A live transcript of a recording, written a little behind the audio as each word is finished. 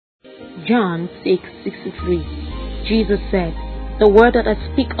John 6:63. Jesus said, "The word that I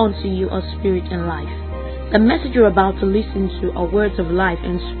speak unto you are spirit and life." The message you're about to listen to are words of life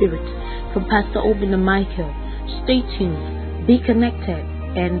and spirit from Pastor Obinna Michael. Stay tuned, be connected,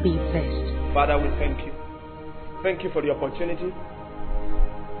 and be blessed. Father, we thank you. Thank you for the opportunity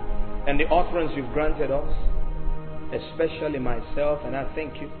and the utterance you've granted us, especially myself, and I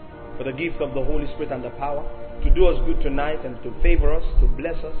thank you for the gift of the Holy Spirit and the power to do us good tonight and to favor us, to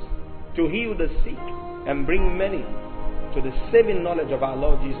bless us, to heal the sick and bring many to the saving knowledge of our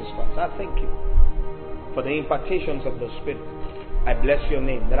Lord Jesus Christ. I thank you for the impartations of the Spirit. I bless your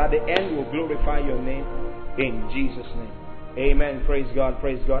name, that at the end we'll glorify your name in Jesus' name. Amen. Praise God.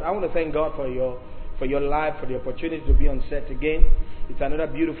 Praise God. I want to thank God for your life, for the opportunity to be on set again. It's another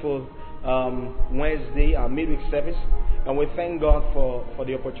beautiful Wednesday, our midweek service, and we thank God for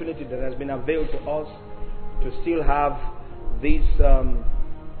the opportunity that has been availed to us to still have this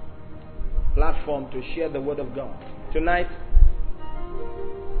platform to share the Word of God. Tonight,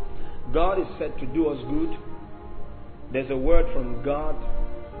 God is set to do us good. There's a word from God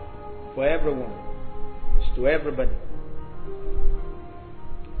for everyone. It's to everybody.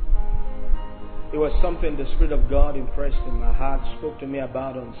 It was something the Spirit of God impressed in my heart, spoke to me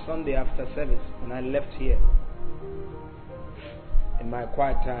about on Sunday after service when I left here. In my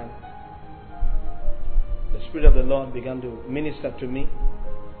quiet time, the Spirit of the Lord began to minister to me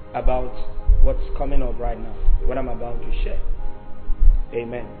about what's coming up right now, what I'm about to share.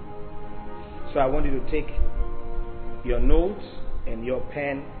 Amen. So I want you to take your notes and your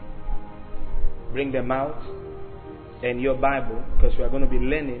pen, bring them out, and your Bible, because we are going to be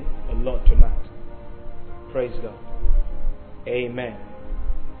learning a lot tonight. Praise God. Amen.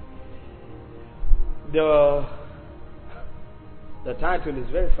 The title is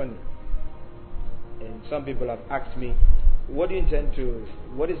very funny. And some people have asked me, what is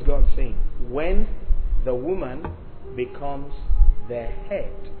God saying? When the woman becomes the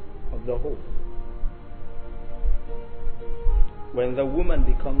head of the home. When the woman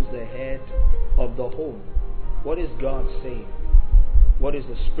becomes the head of the home, what is God saying? What is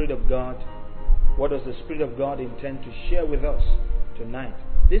the Spirit of God? What does the Spirit of God intend to share with us tonight?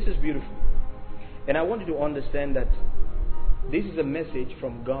 This is beautiful. And I want you to understand that this is a message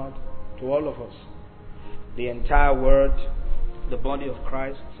from God to all of us. The entire world, the body of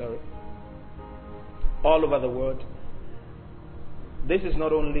Christ, all over the world. This is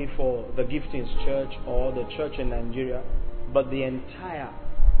not only for the Giftings Church or the church in Nigeria, but the entire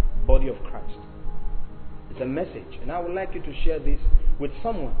body of Christ. It's a message, and I would like you to share this with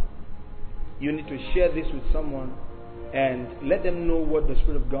someone. You need to share this with someone and let them know what the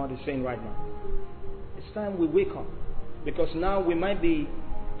Spirit of God is saying right now. It's time we wake up, because now we might be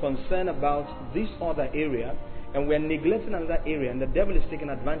concerned about this other area and we're neglecting another area, and the devil is taking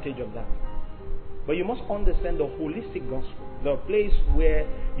advantage of that. But you must understand the holistic gospel, the place where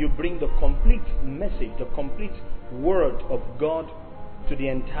you bring the complete message, the complete word of God to the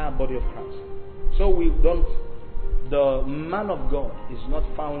entire body of Christ. So the man of God is not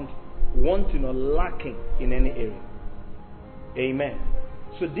found wanting or lacking in any area. Amen.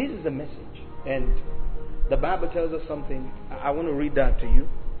 So this is the message. And the Bible tells us something. I want to read that to you.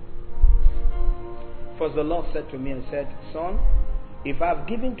 First, the Lord said to me and said, "Son, if I've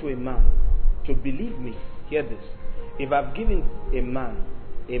given to a man to believe me," hear this, "if I've given a man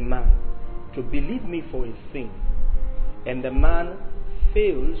to believe me for a thing, and the man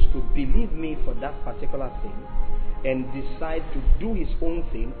fails to believe me for that particular thing, and decide to do his own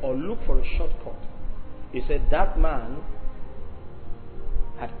thing or look for a shortcut," he said, "that man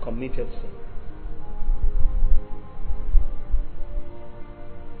had committed sin."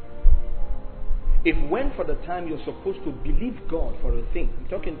 If when for the time you're supposed to believe God for a thing, I'm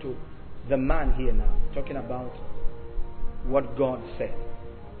talking to the man here now, talking about what God said.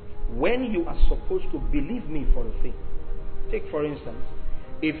 When you are supposed to believe me for a thing, take for instance,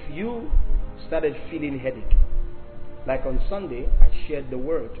 if you started feeling headache, like on Sunday, I shared the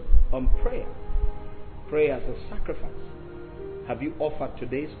word on prayer. Prayer as a sacrifice. Have you offered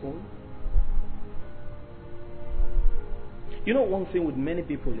today's own? You know, one thing with many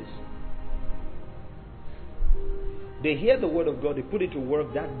people is, they hear the word of God, they put it to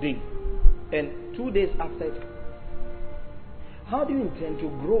work that day, and 2 days after it, how do you intend to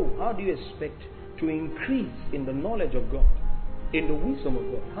grow? How do you expect to increase in the knowledge of God, in the wisdom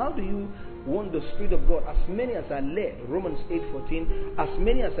of God? How do you want the Spirit of God? As many as are led, Romans 8:14, as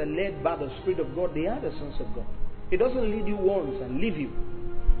many as are led by the Spirit of God, they are the sons of God. It doesn't lead you once and leave you.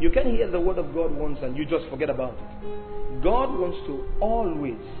 You can hear the word of God once and you just forget about it. God wants to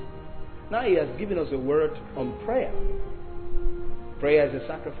always. Now He has given us a word on prayer. Prayer is a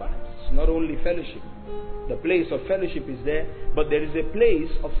sacrifice. It's not only fellowship. The place of fellowship is there, but there is a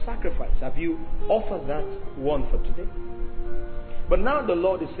place of sacrifice. Have you offered that one for today? But now the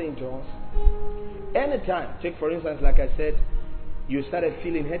Lord is saying to us, anytime, take for instance, like I said, you started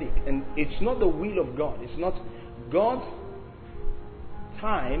feeling headache, and it's not the will of God. It's not God's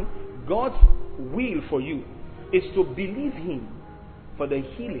time. God's will for you is to believe Him for the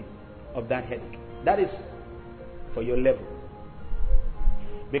healing of that headache. That is for your level.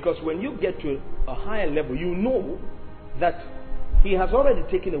 Because when you get to a higher level, you know that He has already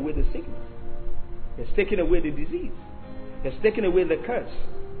taken away the sickness. He has taken away the disease. He has taken away the curse.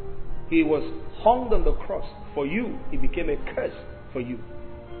 He was hung on the cross for you. He became a curse for you.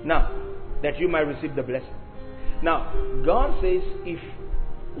 Now, that you might receive the blessing. Now, God says, if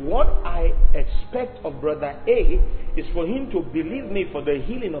what I expect of brother A is for him to believe me for the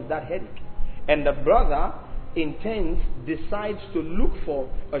healing of that headache, and the brother decides to look for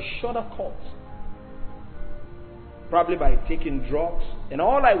a shorter course, probably by taking drugs, and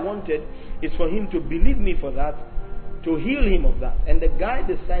all I wanted is for him to believe me for that, to heal him of that, and the guy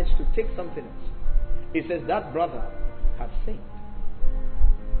decides to take something else. He says that brother has sinned.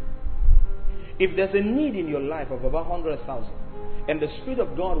 If there's a need in your life of about 100,000, and the Spirit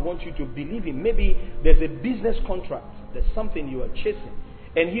of God wants you to believe Him, maybe there's a business contract, there's something you are chasing,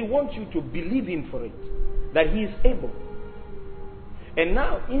 and He wants you to believe Him for it, that He is able. And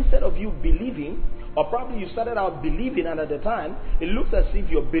now, instead of you believing, or probably you started out believing, and at the time, it looks as if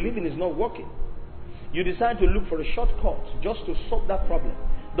your believing is not working. You decide to look for a shortcut just to solve that problem.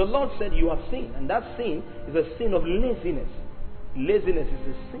 The Lord said you have sinned, and that sin is a sin of laziness. Laziness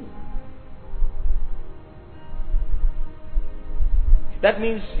is a sin. That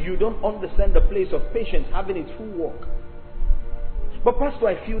means you don't understand the place of patience having its full work. But Pastor,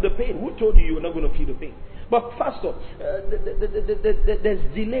 I feel the pain. Who told you you're not going to feel the pain? But Pastor,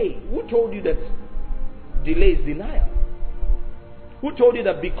 there's delay. Who told you that delay is denial? Who told you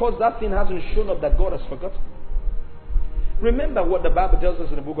that because that thing hasn't shown up that God has forgotten? Remember what the Bible tells us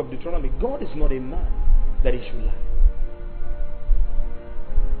in the book of Deuteronomy. God is not a man that He should lie.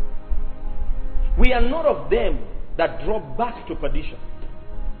 We are not of them that drop back to perdition.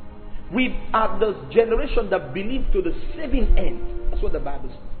 We are the generation that believe to the saving end. That's what the Bible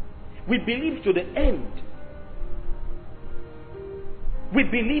says. We believe to the end. We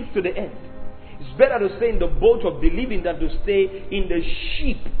believe to the end. It's better to stay in the boat of believing than to stay in the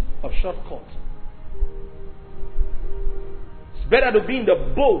ship of shortcuts. It's better to be in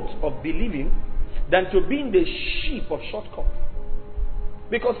the boat of believing than to be in the ship of shortcuts.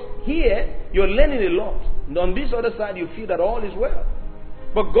 Because here, you're learning a lot. And on this other side, you feel that all is well.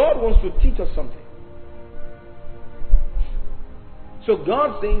 But God wants to teach us something. So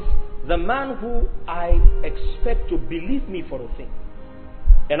God says, the man who I expect to believe me for a thing,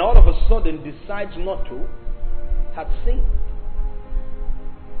 and all of a sudden decides not to, has sinned.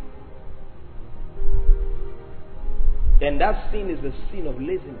 And that sin is the sin of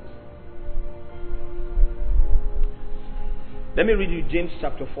laziness. Let me read you James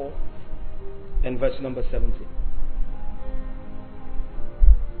chapter 4 and verse number 17.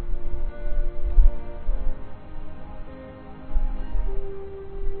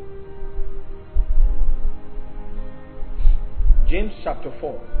 James chapter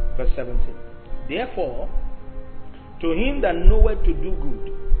 4 verse 17. Therefore, to him that knoweth to do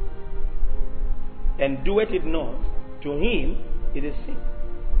good, and doeth it not, to him it is sin.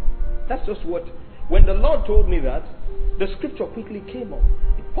 That's just what, when the Lord told me that, the scripture quickly came up.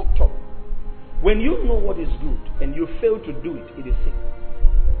 It popped up. When you know what is good and you fail to do it, it is sin.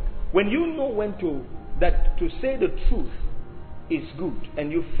 When you know that to say the truth is good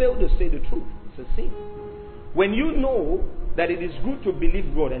and you fail to say the truth, it's a sin. When you know that it is good to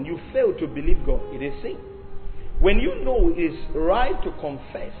believe God and you fail to believe God, it is sin. When you know it is right to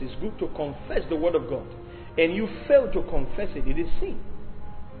confess, it's good to confess the word of God, and you fail to confess it, it is sin.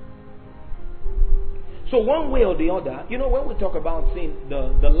 So one way or the other, when we talk about sin,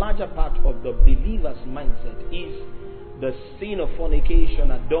 the larger part of the believer's mindset is the sin of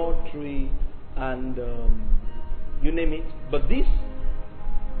fornication, adultery, and you name it. But this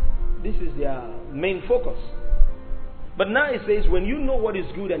is their main focus. But now it says, when you know what is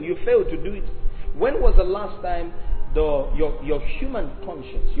good and you fail to do it, when was the last time your human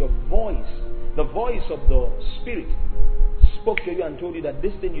conscience, your voice, the voice of the Spirit spoke to you and told you that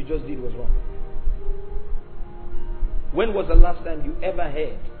this thing you just did was wrong? When was the last time you ever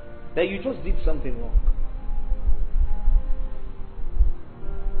heard that you just did something wrong?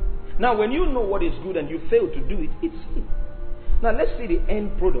 Now, when you know what is good and you fail to do it, it's sin. Now, let's see the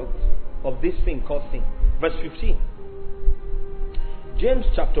end product of this thing called sin. Verse 15. James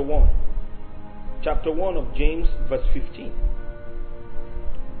chapter 1. Chapter 1 of James, verse 15.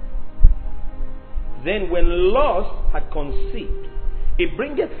 Then when lust had conceived, it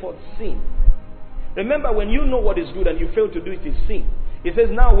bringeth forth sin. Remember, when you know what is good and you fail to do it, is sin. It says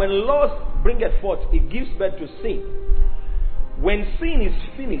now, when lust bringeth forth, it gives birth to sin. When sin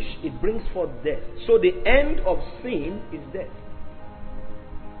is finished, it brings forth death. So the end of sin is death.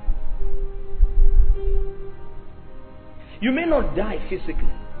 You may not die physically,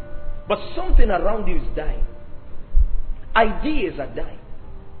 but something around you is dying. Ideas are dying.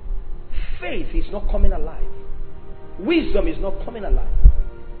 Faith is not coming alive. Wisdom is not coming alive.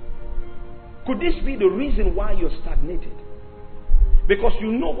 Could this be the reason why you're stagnated? Because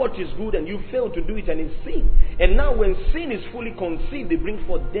you know what is good and you fail to do it, and it's sin. And now when sin is fully conceived, it brings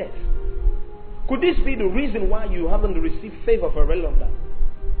forth death. Could this be the reason why you haven't received favor for a very long time?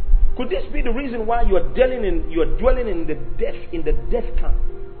 Could this be the reason why you are dwelling in the death camp?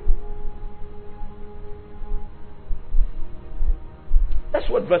 That's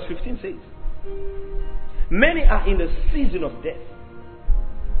what verse 15 says. Many are in the season of death,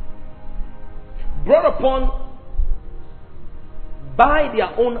 brought upon by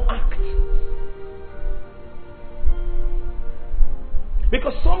their own act.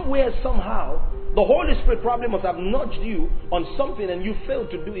 Because somewhere, somehow, the Holy Spirit probably must have nudged you on something and you failed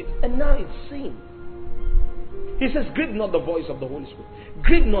to do it, and now it's sin. He says, grieve not the voice of the Holy Spirit.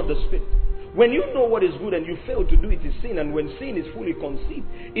 Grieve not the Spirit. When you know what is good and you fail to do it, is sin. And when sin is fully conceived,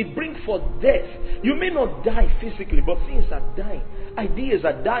 it brings forth death. You may not die physically, but things are dying. Ideas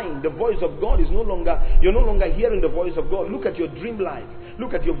are dying. The voice of God is no longer, you're no longer hearing the voice of God. Look at your dream life.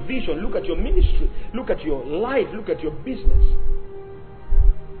 Look at your vision. Look at your ministry. Look at your life. Look at your business.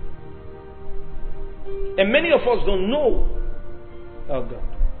 And many of us don't know. Oh God.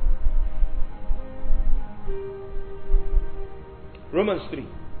 Romans 3.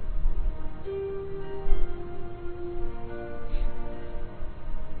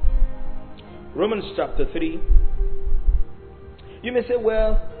 Romans chapter 3. You may say,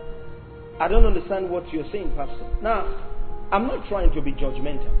 well, I don't understand what you're saying, Pastor. Now, I'm not trying to be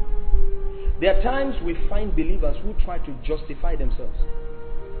judgmental. There are times we find believers who try to justify themselves.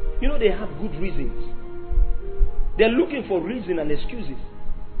 You know, they have good reasons. They're looking for reason and excuses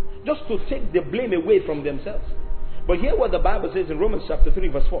just to take the blame away from themselves. But hear what the Bible says in Romans chapter 3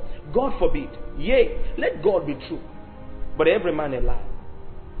 verse 4. God forbid, yea, let God be true, but every man a lie.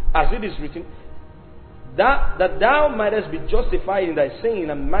 As it is written, that thou mightest be justified in thy saying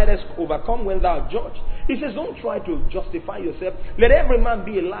and mightest overcome when thou art judged. He says, don't try to justify yourself. Let every man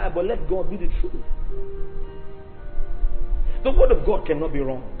be a liar, but let God be the truth. The word of God cannot be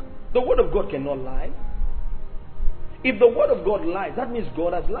wrong. The word of God cannot lie. If the word of God lies, that means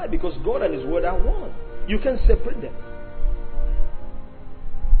God has lied, because God and his word are one. You can separate them.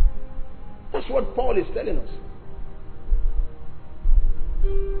 That's what Paul is telling us.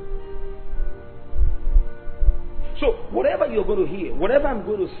 So whatever you're going to hear, whatever I'm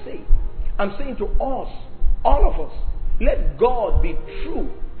going to say, I'm saying to us, all of us, let God be true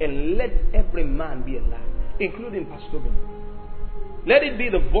and let every man be a lie, including Pastor Ben. Let it be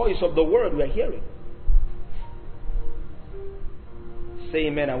the voice of the word we're hearing. Say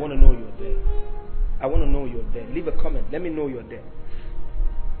amen. I want to know you're there. I want to know you're there. Leave a comment. Let me know you're there.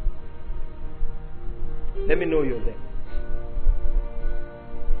 Let me know you're there.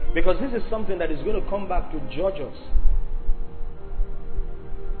 Because this is something that is going to come back to judge us.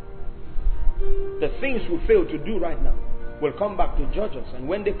 The things we fail to do right now will come back to judge us. And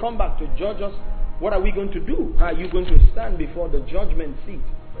when they come back to judge us, what are we going to do? How are you going to stand before the judgment seat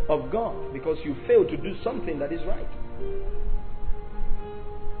of God? Because you failed to do something that is right.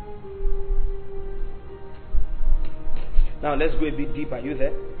 Now let's go a bit deeper. Are you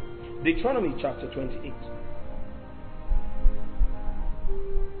there? Deuteronomy chapter 28.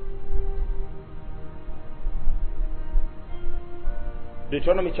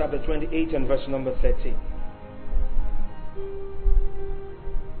 Deuteronomy chapter 28 and verse number 13.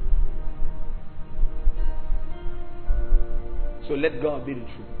 So let God be the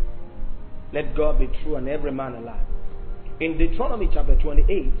truth. Let God be true and every man a lie. In Deuteronomy chapter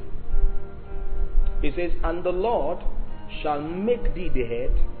 28, it says, and the Lord shall make thee the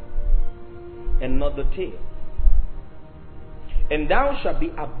head and not the tail. And thou shalt be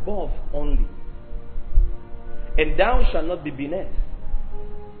above only, and thou shalt not be beneath.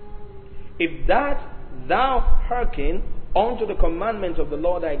 If that thou hearken unto the commandments of the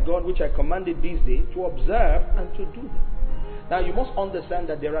Lord thy God, which I commanded this day, to observe and to do them. Now you must understand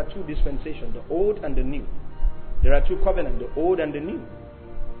that there are two dispensations, the old and the new. There are two covenants, the old and the new.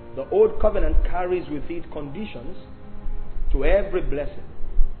 The old covenant carries with it conditions, to every blessing.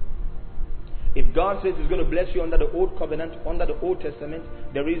 If God says He's going to bless you under the Old Covenant, under the Old Testament,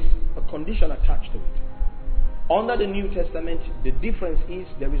 there is a condition attached to it. Under the New Testament, the difference is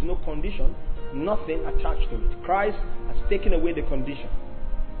there is no condition, nothing attached to it. Christ has taken away the condition.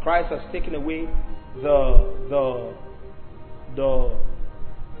 Christ has taken away the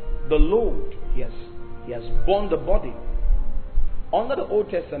load. He has borne the body. Under the Old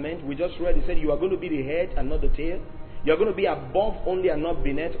Testament, we just read, He said, you are going to be the head and not the tail. You are going to be above only and not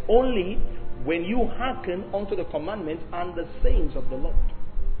beneath, only when you hearken unto the commandments and the sayings of the Lord.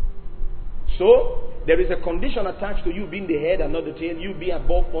 So, there is a condition attached to you being the head and not the tail. You be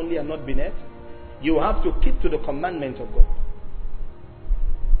above only and not beneath. You have to keep to the commandments of God.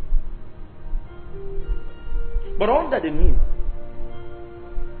 But under the new,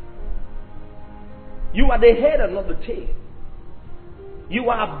 you are the head and not the tail. You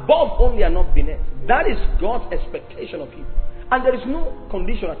are above only and not beneath. That is God's expectation of you. And there is no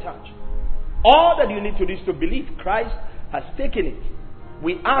condition attached. All that you need to do is to believe Christ has taken it.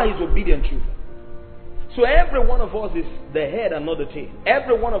 We are His obedient children. So every one of us is the head and not the tail.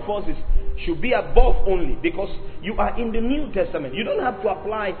 Every one of us should be above only, because you are in the New Testament. You don't have to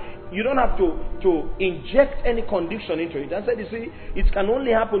apply, you don't have to inject any condition into it. I said, you see, it can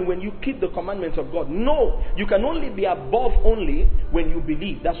only happen when you keep the commandments of God. No, you can only be above only when you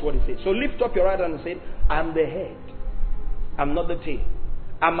believe. That's what it says. So lift up your right hand and say, I'm the head. I'm not the tail.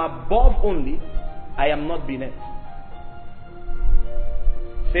 I'm above only. I am not beneath.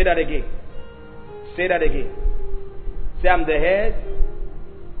 Say that again. Say that again. Say, I'm the head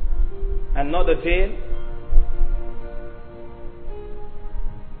and not the tail.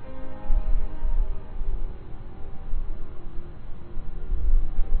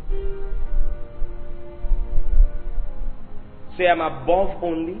 Say, I'm above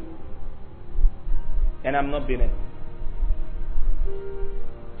only and I'm not beneath.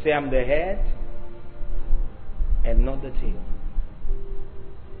 Say, I'm the head and not the tail.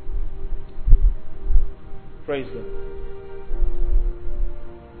 Praise God.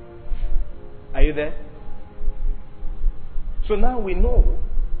 Are you there? So now we know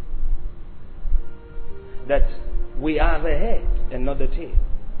that we are the head and not the tail.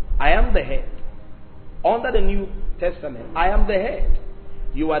 I am the head. Under the New Testament, I am the head.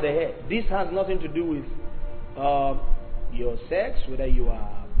 You are the head. This has nothing to do with your sex, whether you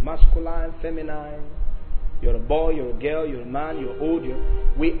are masculine, feminine, you're a boy, you're a girl, you're a man, you're old.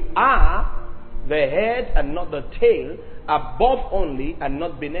 We are the head and not the tail, above only and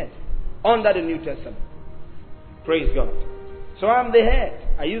not beneath, under the New Testament. Praise God. So I'm the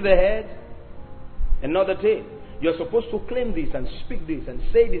head. Are you the head and not the tail? You're supposed to claim this and speak this and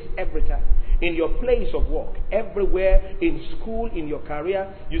say this every time. In your place of work, everywhere, in school, in your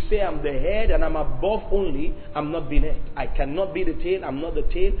career, you say, I'm the head and I'm above only, I'm not beneath. I cannot be the tail, I'm not the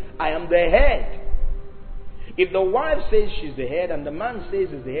tail, I am the head. If the wife says she's the head and the man says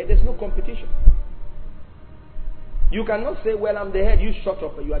he's the head, there's no competition. You cannot say, well, I'm the head, you shut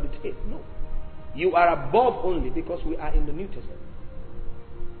up and you are the tail. No. You are above only, because we are in the New Testament.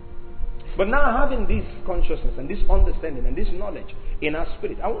 But now, having this consciousness and this understanding and this knowledge in our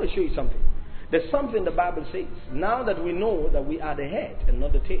spirit, I want to show you something. There's something the Bible says. Now that we know that we are the head and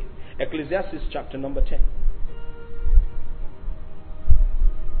not the tail. Ecclesiastes chapter number 10.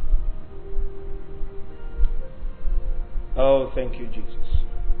 Oh, thank you, Jesus.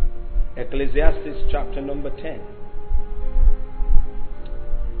 Ecclesiastes chapter number 10.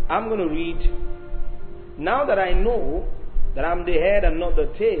 I'm going to read. Now that I know that I'm the head and not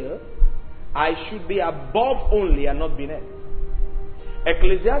the tail, I should be above only and not beneath.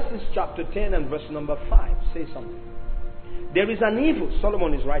 Ecclesiastes chapter 10 and verse number 5 says something. There is an evil,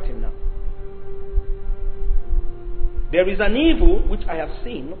 Solomon is writing now. There is an evil which I have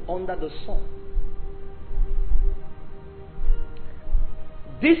seen under the sun.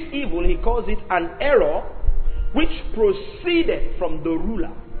 This evil, he calls it an error which proceeded from the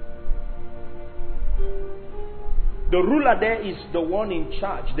ruler. The ruler there is the one in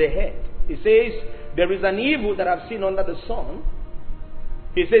charge, the head. He says, there is an evil that I've seen under the sun.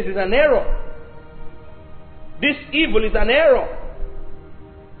 He says it's an error. This evil is an error.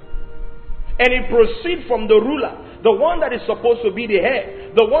 And it proceeds from the ruler, the one that is supposed to be the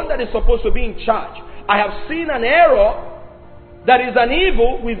head, the one that is supposed to be in charge. I have seen an error that is an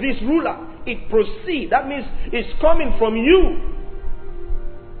evil with this ruler. It proceeds. That means it's coming from you.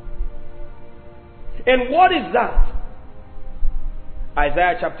 And what is that?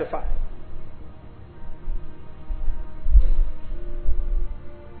 Isaiah chapter 5.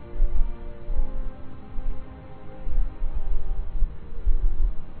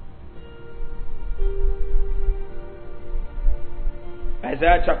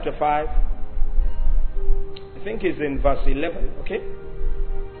 Isaiah chapter 5. I think it's in verse 11. Okay?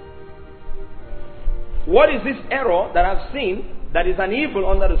 What is this error that I've seen that is an evil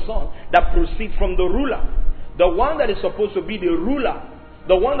under the sun that proceeds from the ruler? The one that is supposed to be the ruler.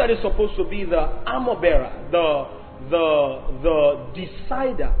 The one that is supposed to be the armor bearer. The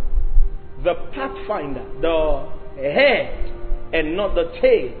decider. The pathfinder. The head and not the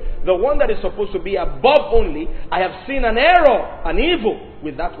tail. The one that is supposed to be above only. I have seen an error, an evil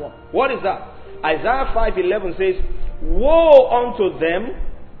with that one. What is that? Isaiah 5:11 says, woe unto them.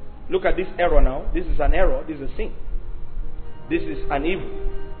 Look at this error now. This is an error. This is a sin. This is an evil.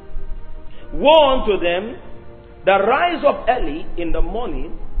 Woe unto them that rise up early in the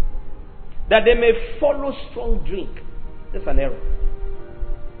morning, that they may follow strong drink. That's an error.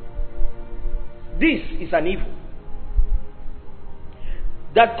 This is an evil.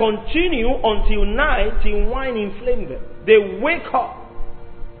 That continue until night till wine inflame them. They wake up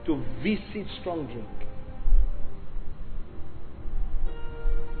to visit strong drink.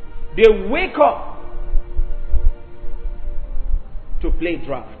 They wake up to play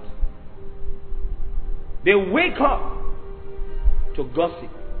draft. They wake up to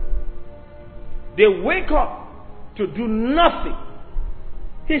gossip. They wake up to do nothing.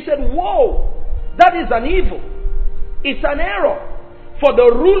 He said, whoa, that is an evil. It's an error for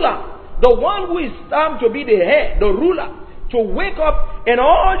the ruler, the one who is termed to be the head, the ruler, to wake up and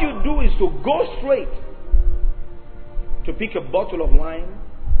all you do is to go straight to pick a bottle of wine,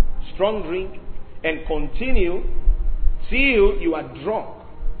 strong drink, and continue till you are drunk.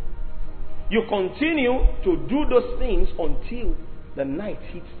 You continue to do those things until the night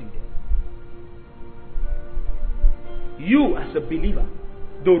hits you. You as a believer,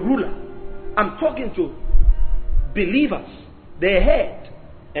 the ruler, I'm talking to believers, the head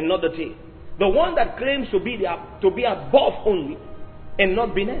and not the tail. The one that claims to be above only and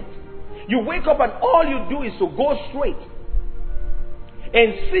not beneath. You wake up and all you do is to go straight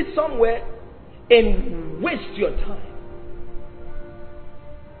and sit somewhere and waste your time.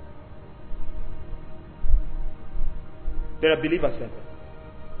 There are believers like that.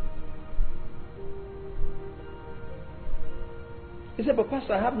 He said, but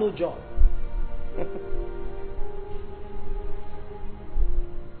Pastor, I have no job.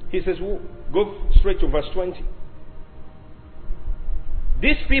 He says, well, go straight to verse 20.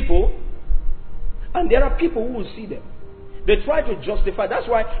 These people, and there are people who will see them. They try to justify. That's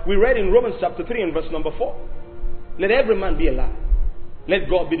why we read in Romans chapter 3 and verse number 4. Let every man be a lie. Let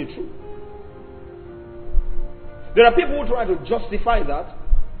God be the truth. There are people who try to justify that.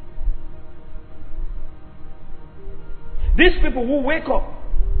 These people who wake up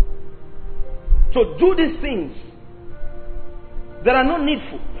to do these things that are not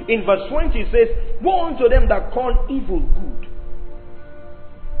needful. In verse 20 it says, woe unto them that call evil good.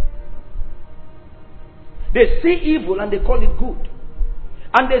 They see evil and they call it good.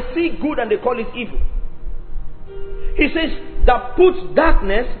 And they see good and they call it evil. He says, that puts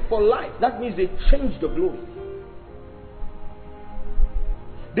darkness for light. That means they change the glory.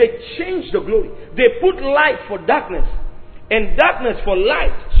 They change the glory. They put light for darkness, and darkness for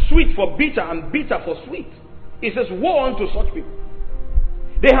light, sweet for bitter, and bitter for sweet. It says, woe unto such people.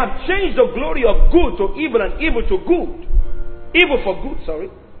 They have changed the glory of good to evil and evil to good. Evil for good, sorry.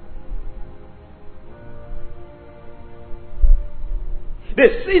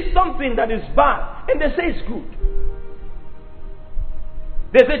 They see something that is bad, and they say it's good.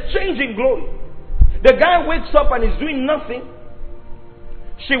 There's a change in glory. The guy wakes up and is doing nothing.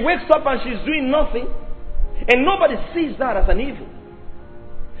 She wakes up and she's doing nothing. And nobody sees that as an evil.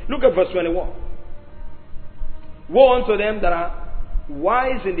 Look at verse 21. Woe unto them that are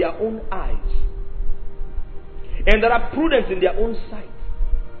wise in their own eyes, and that are prudent in their own sight.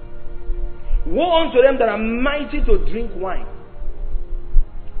 Woe unto them that are mighty to drink wine,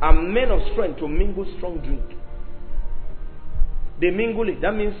 and men of strength to mingle strong drink. They mingle it.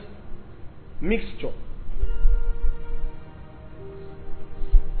 That means mixture.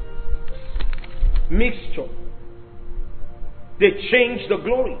 Mixture. They change the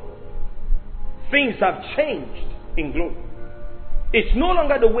glory. Things have changed in glory. It's no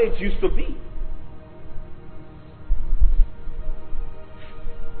longer the way it used to be.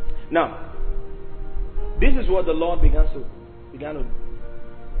 Now, this is what the Lord began to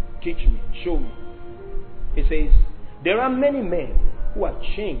teach me, show me. He says, there are many men who have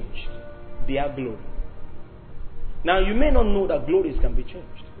changed their glory. Now, you may not know that glories can be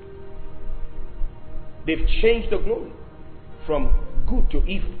changed. They've changed the glory from good to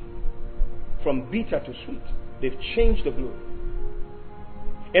evil, from bitter to sweet. They've changed the glory.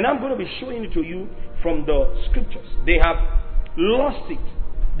 And I'm going to be showing it to you from the scriptures. They have lost it.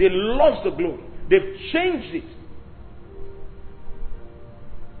 They lost the glory. They've changed it.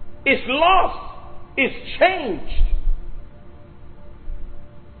 It's lost. It's changed.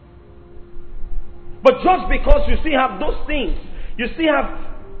 But just because you still have those things, you're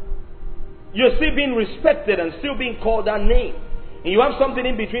still being respected and still being called that name, and you have something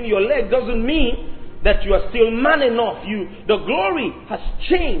in between your legs, doesn't mean that you are still man enough. The glory has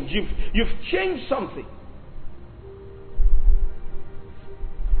changed. You've changed something.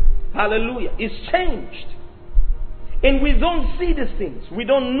 Hallelujah. It's changed. And we don't see these things. We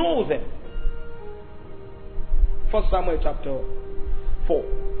don't know them. 1 Samuel chapter 4.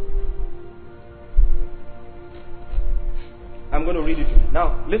 I'm going to read it to you.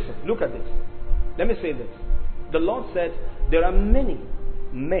 Now, listen, look at this. Let me say this. The Lord said, there are many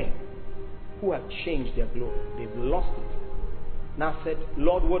men who have changed their glory. They've lost it. Now I said,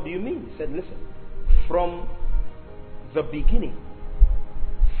 Lord, what do you mean? He said, listen, from the beginning,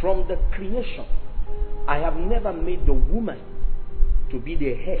 from the creation, I have never made the woman to be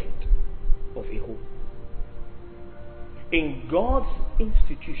the head of a home. In God's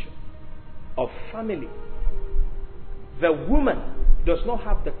institution of family, the woman does not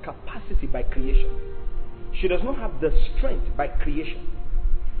have the capacity by creation. She does not have the strength by creation.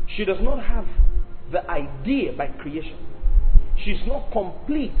 She does not have the idea by creation. She's not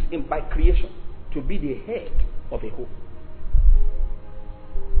complete by creation to be the head of a home.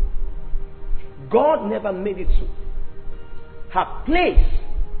 God never made it so. Her place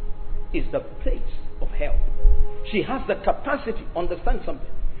is the place of help. She has the capacity. Understand something.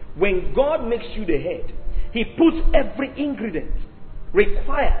 When God makes you the head, He puts every ingredient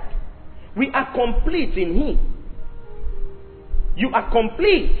required. We are complete in Him. You are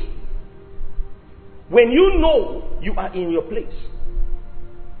complete when you know you are in your place.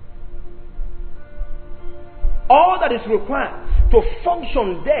 All that is required to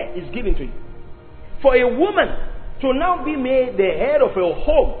function there is given to you. For a woman to now be made the head of a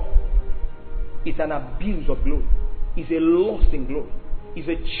home is an abuse of glory. Is a loss in glory. Is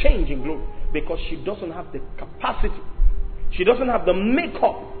a change in glory. Because she doesn't have the capacity. She doesn't have the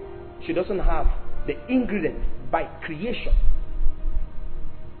makeup. She doesn't have the ingredients by creation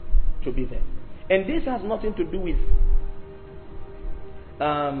to be there. And this has nothing to do with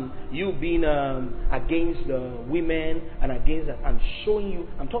you being against women and against that. I'm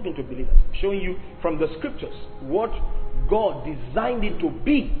talking to believers. I'm showing you from the scriptures what God designed it to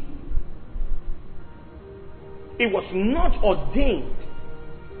be. It was not ordained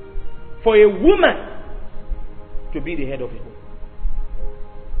for a woman to be the head of a home.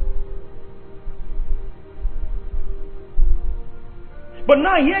 But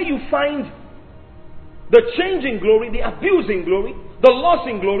now here you find the change in glory, the abuse in glory, the loss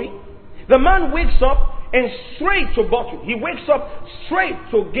in glory. The man wakes up and straight to bottle. He wakes up straight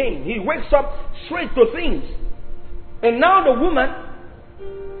to gain. He wakes up straight to things. And now the woman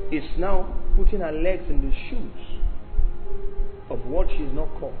is now putting her legs in the shoes of what she is not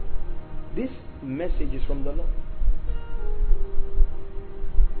called. This message is from the Lord.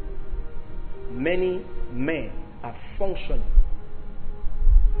 Many men are functioning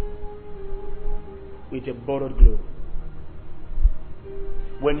with a borrowed glory.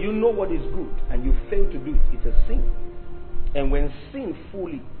 When you know what is good and you fail to do it, it's a sin. And when sin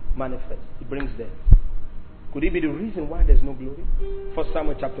fully manifests, it brings death. Could it be the reason why there's no glory? 1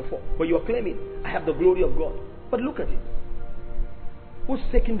 Samuel chapter 4. But you're claiming, I have the glory of God. But look at it. Who's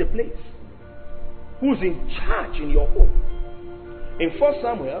taking the place? Who's in charge in your home? In 1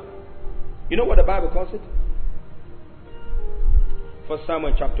 Samuel, you know what the Bible calls it? 1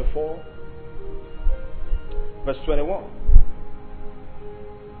 Samuel chapter 4, verse 21.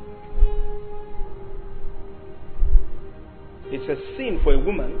 It's a sin for a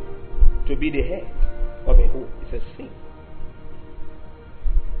woman to be the head of a home. It's a sin.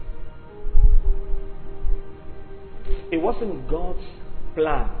 It wasn't God's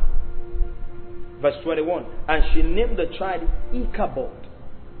plan. Verse 21. And she named the child Ichabod,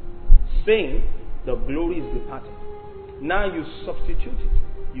 saying, the glory is departed. Now you substitute it.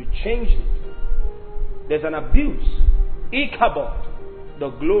 You changed it. There's an abuse. Ichabod, the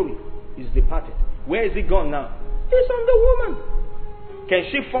glory is departed. Where is it gone now? It's on the woman. Can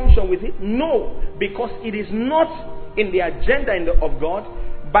she function with it? No, because it is not in the agenda of God.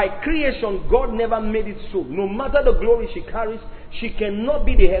 By creation, God never made it so. No matter the glory she carries, she cannot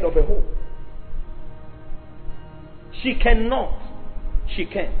be the head of a home. She cannot. She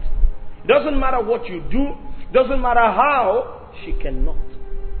can't. It doesn't matter what you do. Doesn't matter how. She cannot.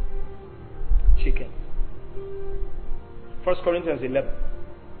 She can't. 1 Corinthians 11.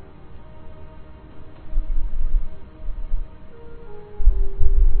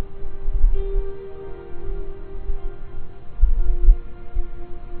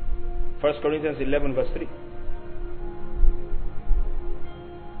 1 Corinthians 11 verse 3.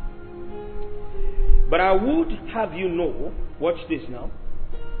 But I would have you know, watch this now,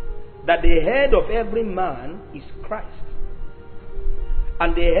 that the head of every man is Christ,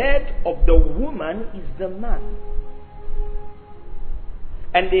 and the head of the woman is the man,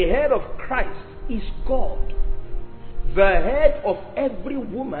 and the head of Christ is God. The head of every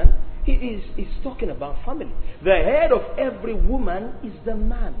woman, he's talking about family. The head of every woman is the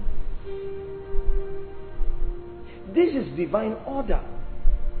man. This is divine order.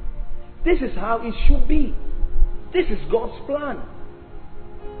 This is how it should be. This is God's plan.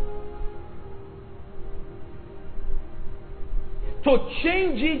 To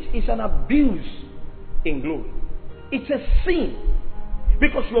change it is an abuse in glory. It's a sin.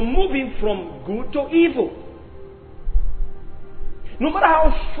 Because you're moving from good to evil. No matter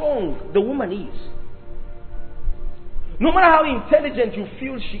how strong the woman is, no matter how intelligent you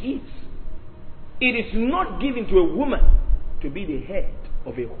feel she is, it is not given to a woman to be the head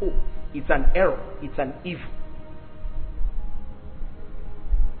of a home. It's an error. It's an evil.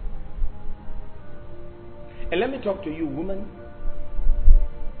 And let me talk to you, woman.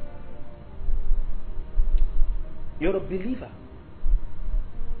 You're a believer.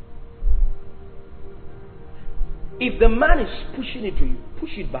 If the man is pushing it to you,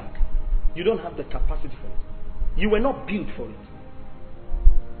 push it back. You don't have the capacity for it. You were not built for it.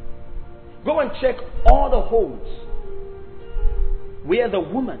 Go and check all the homes where the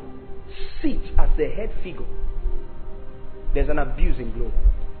woman sits as the head figure. There's an abuse in glory.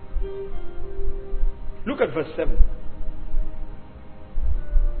 Look at verse 7.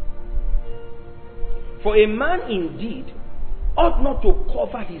 For a man indeed ought not to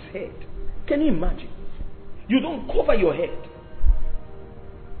cover his head. Can you imagine? You don't cover your head.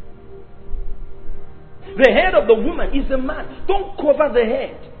 The head of the woman is the man. Don't cover the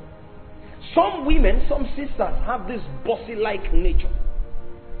head. Some women, some sisters have this bossy-like nature.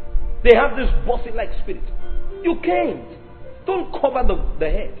 They have this bossy-like spirit. You can't. Don't cover the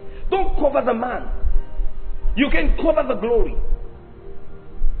head. Don't cover the man. You can cover the glory.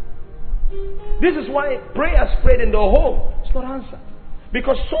 This is why prayers prayed in the home, it's not answered.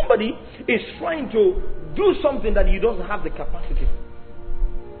 Because somebody is trying to do something that you don't have the capacity for.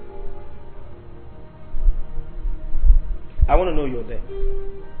 I want to know you're there.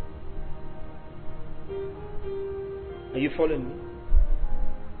 Are you following me?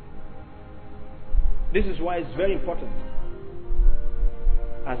 This is why it's very important.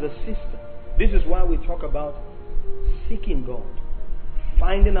 As a sister, this is why we talk about seeking God,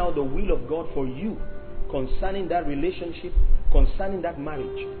 finding out the will of God for you concerning that relationship, concerning that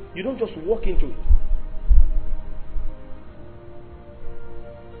marriage. You don't just walk into it.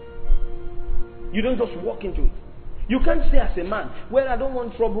 You don't just walk into it. You can't say as a man, well, I don't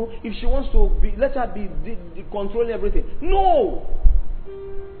want trouble. If she wants to be, let her be controlling everything. No!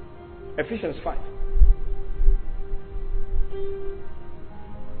 Ephesians 5.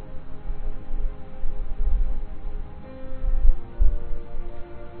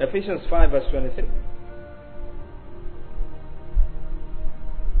 Ephesians 5 verse 23.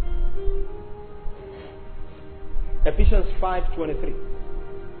 Ephesians 5:23.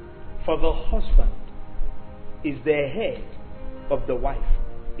 For the husband is the head of the wife.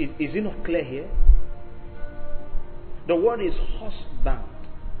 Is it not clear here? The word is husband.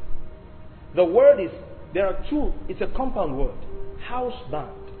 The word is, there are two, it's a compound word. House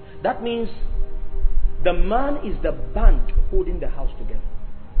band. That means the man is the band holding the house together.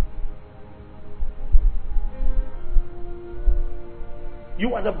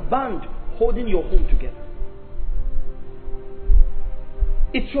 You are the band holding your home together.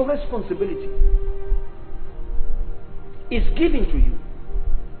 It's your responsibility. It's given to you.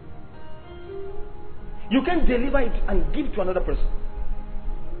 You can deliver it and give it to another person.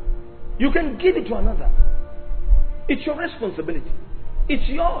 You can give it to another. It's your responsibility. It's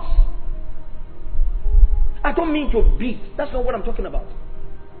yours. I don't mean to beat. That's not what I'm talking about.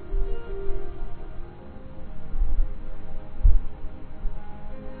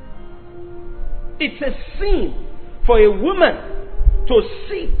 It's a sin for a woman to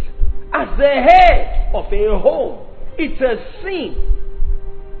sit as the head of a home. It's a sin.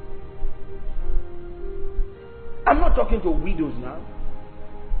 I'm not talking to widows now.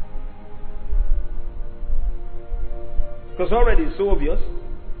 Because already it's so obvious.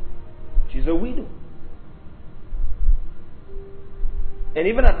 She's a widow. And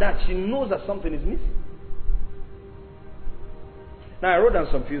even at that, she knows that something is missing. Now I wrote down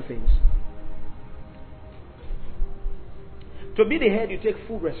some few things. To be the head, you take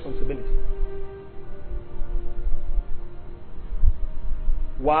full responsibility.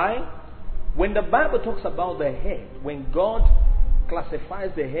 Why? When the Bible talks about the head, when God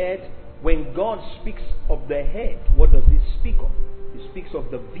classifies the head, when God speaks of the head, what does it speak of? It speaks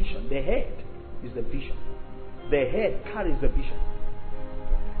of the vision. The head is the vision. The head carries the vision.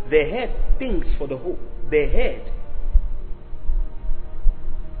 The head thinks for the whole. The head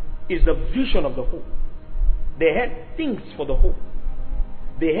is the vision of the whole. The head thinks for the whole.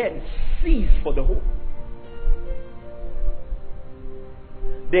 The head sees for the whole.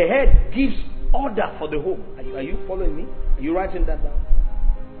 The head gives order for the whole. Are you following me? Are you writing that down?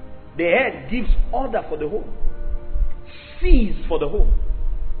 The head gives order for the home, sees for the home.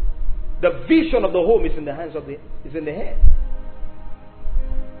 The vision of the home is in the hands of is in the head.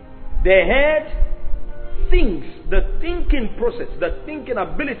 The head thinks, the thinking process, the thinking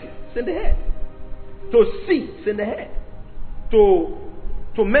ability is in the head. To see is in the head.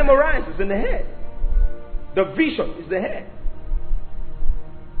 To memorize is in the head. The vision is the head.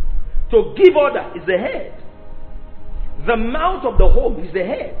 To give order is the head. The mouth of the home is the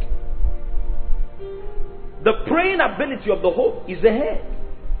head. The praying ability of the home is the head.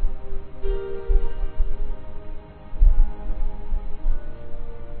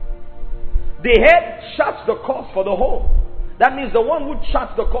 The head charts the course for the home. That means the one who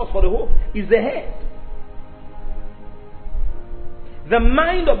charts the course for the home is the head. The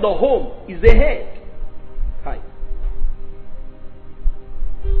mind of the home is the head. Hi.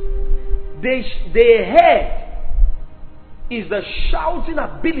 The head is the shouting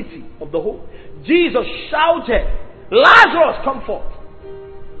ability of the home. Jesus shouted, "Lazarus, come forth."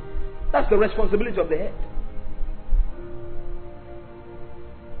 That's the responsibility of the head.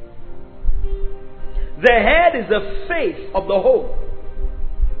 The head is the face of the home.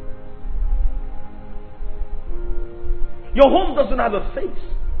 Your home doesn't have a face.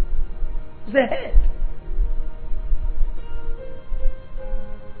 It's the head.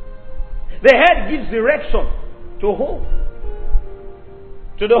 The head gives direction to home.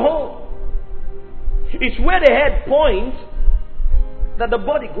 To the home. It's where the head points that the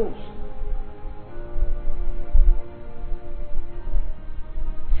body goes.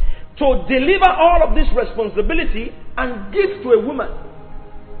 To deliver all of this responsibility and give to a woman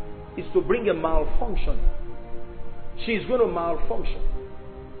is to bring a malfunction. She's going to malfunction.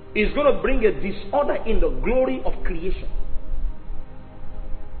 It's going to bring a disorder in the glory of creation.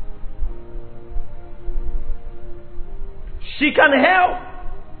 She can help,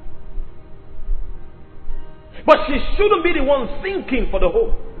 but she shouldn't be the one thinking for the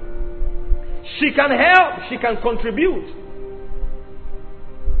home. She can help, she can contribute.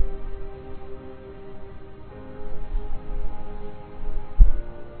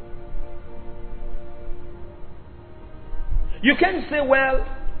 You can't say, well,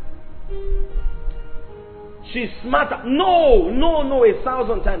 she's smarter. No,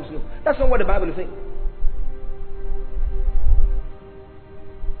 1,000 times no. That's not what the Bible is saying.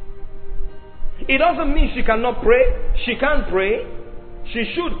 It doesn't mean she cannot pray. She can pray.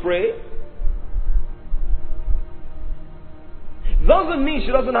 She should pray. Doesn't mean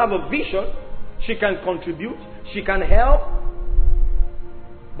she doesn't have a vision. She can contribute. She can help.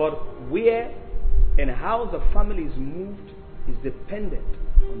 But where and how the family is moved is dependent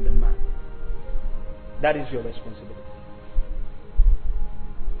on the man. That is your responsibility.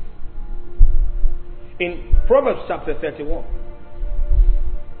 In Proverbs chapter 31,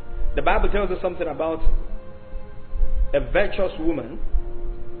 the Bible tells us something about a virtuous woman.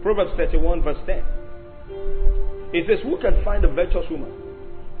 Proverbs 31 verse 10. It says, who can find a virtuous woman?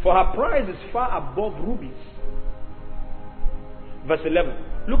 For her price is far above rubies. Verse 11.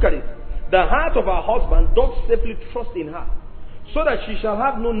 Look at it. The heart of her husband doth safely trust in her, so that she shall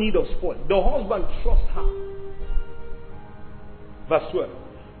have no need of spoil. The husband trusts her. Verse 12.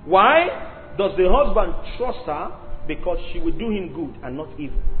 Why does the husband trust her? Because she will do him good and not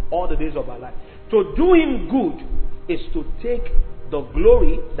evil all the days of her life. To do him good is to take the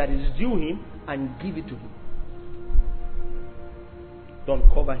glory that is due him and give it to him. Don't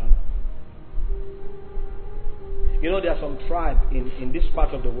cover him. You know, there are some tribes in this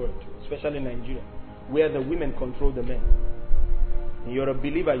part of the world, especially in Nigeria, where the women control the men. And you're a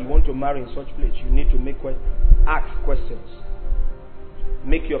believer, you want to marry in such place, you need to ask questions.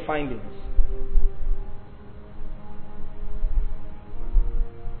 Make your findings.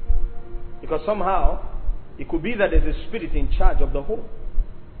 Because somehow, it could be that there's a spirit in charge of the home,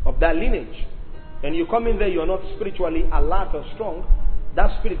 of that lineage. And you come in there, you're not spiritually alert or strong,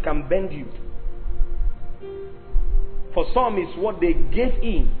 that spirit can bend you. For some, it's what they gave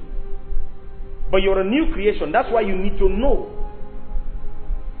in. But you're a new creation. That's why you need to know.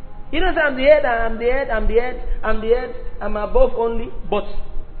 You don't say, I'm the head, I'm above only. But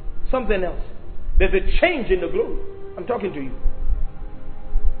something else. There's a change in the glory. I'm talking to you.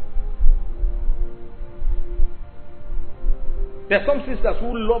 There are some sisters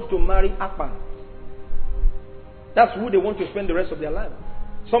who love to marry Akpan. That's who they want to spend the rest of their life.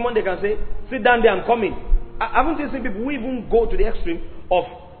 Someone they can say, sit down there, I'm coming. I haven't seen people who even go to the extreme of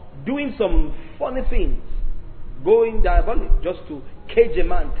doing some funny things, going diabolic just to cage a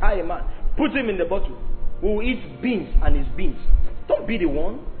man, tie a man, put him in the bottle, who eats beans and his beans. Don't be the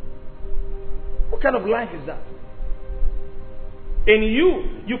one. What kind of life is that? And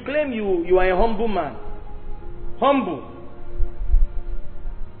you claim you are a humble man. Humble.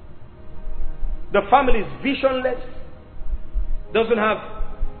 The family is visionless, doesn't have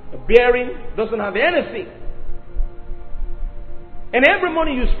a bearing, doesn't have anything. And every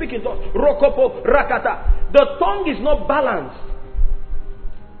morning you speak in tongues, rokopo, rakata. The tongue is not balanced.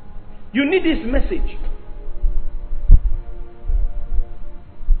 You need this message.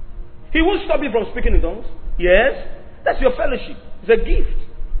 He won't stop you from speaking in tongues. Yes, that's your fellowship. It's a gift.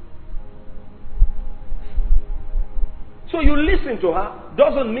 So you listen to her,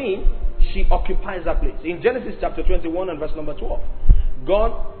 doesn't mean she occupies that place. In Genesis chapter 21 and verse number 12,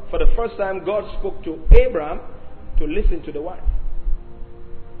 God, for the first time, God spoke to Abraham to listen to the wife.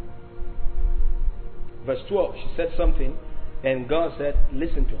 Verse 12, she said something, and God said,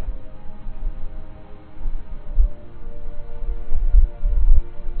 listen to her.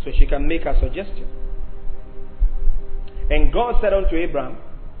 So she can make her suggestion. And God said unto Abraham,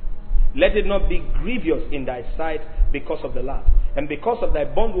 let it not be grievous in thy sight because of the lad, and because of thy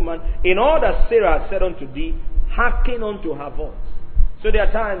bondwoman, in all that Sarah hath said unto thee, hearken unto her voice. So there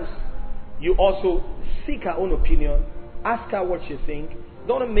are times you also seek her own opinion, ask her what she thinks.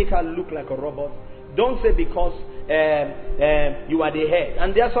 Don't make her look like a robot. Don't say because you are the head.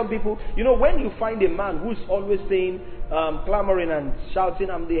 And there are some people, when you find a man who's always saying, clamoring and shouting,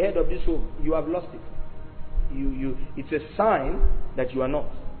 I'm the head of this home, you have lost it. It's a sign that you are not.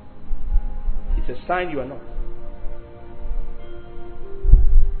 It's a sign you are not.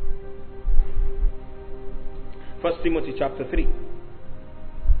 First Timothy chapter 3.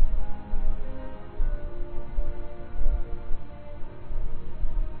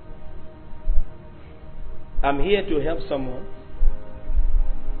 I'm here to help someone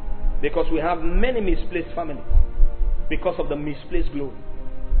because we have many misplaced families because of the misplaced glory.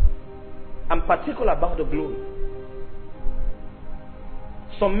 I'm particular about the glory.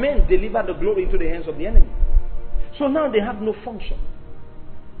 Some men deliver the glory into the hands of the enemy. So now they have no function.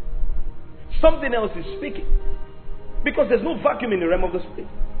 Something else is speaking. Because there's no vacuum in the realm of the spirit.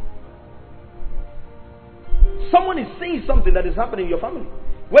 Someone is saying something that is happening in your family.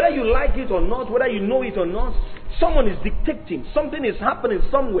 Whether you like it or not, whether you know it or not, someone is dictating. Something is happening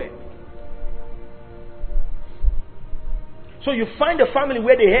somewhere. So you find a family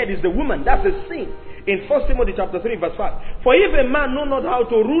where the head is the woman. That's a sin. In 1 Timothy chapter 3 verse 5. For if a man know not how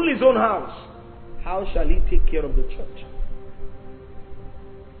to rule his own house, how shall he take care of the church?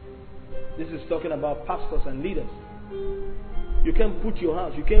 This is talking about pastors and leaders. You can't put your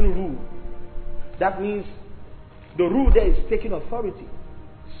house, you can't rule. That means the rule there is taking authority.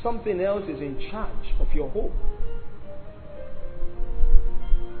 Something else is in charge of your home.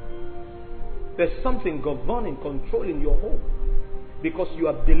 There's something governing, controlling your home. Because you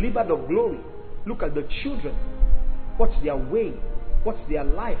have delivered the glory. Look at the children. What's their way? What's their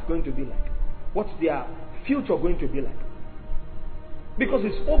life going to be like? What's their future going to be like? Because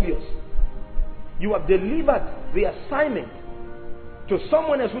it's obvious. You have delivered the assignment to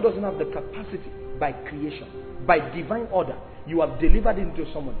someone else who doesn't have the capacity by creation, by divine order. You have delivered it into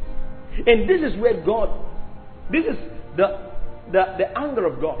someone else. And this is where God, this is the anger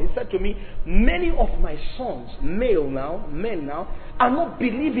of God. He said to me, many of my sons, men now, are not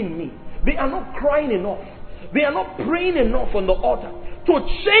believing me. They are not crying enough. They are not praying enough on the altar to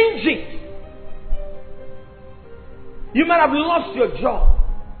change it. You might have lost your job,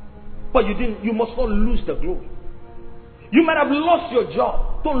 but you must not lose the glory. You might have lost your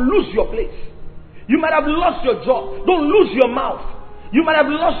job. Don't lose your place. You might have lost your job. Don't lose your mouth. You might have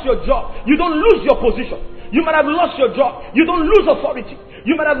lost your job. You don't lose your position. You might have lost your job. You don't lose authority.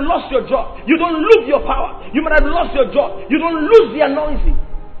 You might have lost your job. You don't lose your power. You might have lost your job. You don't lose the anointing.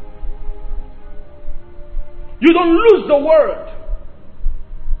 You don't lose the word.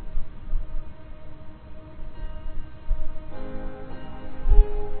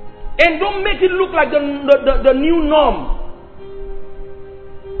 And don't make it look like the new norm.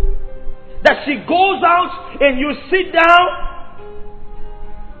 That she goes out and you sit down.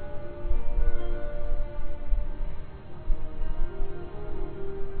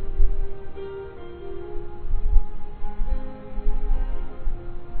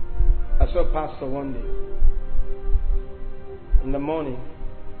 pastor one day. In the morning.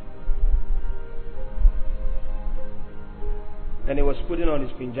 And he was putting on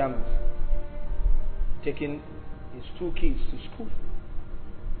his pajamas. Taking his 2 kids to school.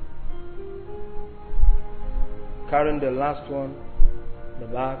 Carrying the last one, the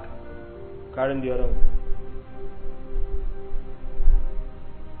back, carrying the other one.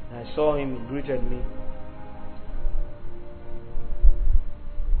 And I saw him, he greeted me.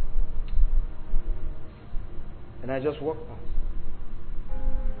 And I just walked past.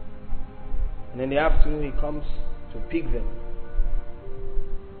 And in the afternoon he comes to pick them.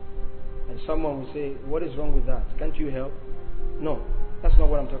 And someone will say, what is wrong with that? Can't you help? No, that's not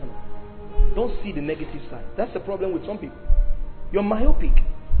what I'm talking about. Don't see the negative side. That's the problem with some people. You're myopic.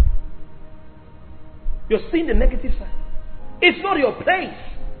 You're seeing the negative side. It's not your place.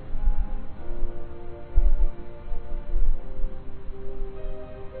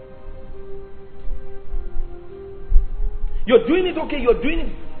 You're doing it okay, you're doing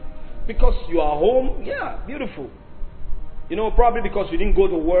it because you are home. Yeah, beautiful. You know, probably because you didn't go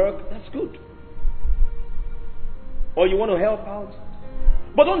to work. That's good. Or you want to help out.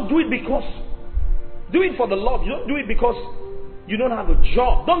 But don't do it because. Do it for the Lord. You don't do it because you don't have a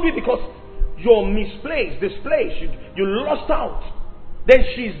job. Don't do it because you're misplaced, displaced. You lost out. Then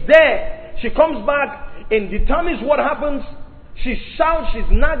she's there. She comes back and determines what happens. She shouts, she's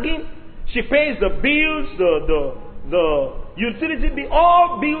nagging. She pays the bills, the utility bill,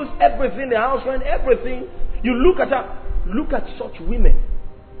 all bills, everything, the house rent, everything. You look at her. Look at such women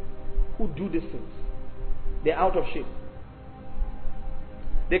who do these things. They're out of shape.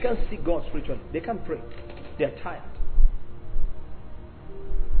 They can't seek God spiritually. They can't pray. They're tired.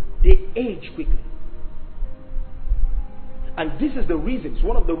 They age quickly. And this is the reason. It's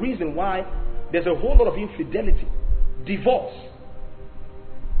one of the reasons why there's a whole lot of infidelity, divorce.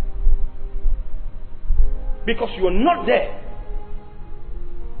 Because you're not there.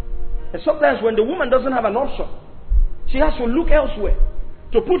 And sometimes when the woman doesn't have an option, she has to look elsewhere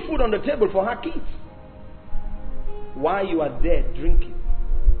to put food on the table for her kids. While you are there drinking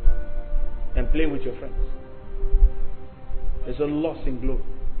and playing with your friends. There's a loss in glory.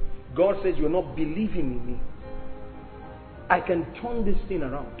 God says you're not believing in me. I can turn this thing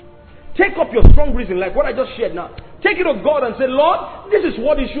around. Take up your strong reason like what I just shared now. Take it to God and say, Lord, this is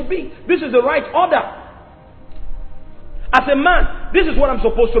what it should be. This is the right order. As a man, this is what I'm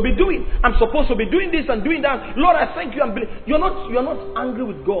supposed to be doing. I'm supposed to be doing this and doing that. Lord, I thank you. You're not angry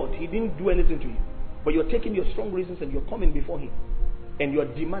with God. He didn't do anything to you. But you're taking your strong reasons and you're coming before Him. And you're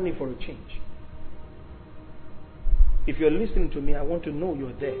demanding for a change. If you're listening to me, I want to know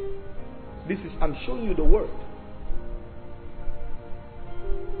you're there. I'm showing you the word.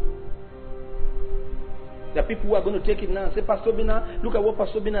 There are people who are going to take it now and say, Pastor Bina, look at what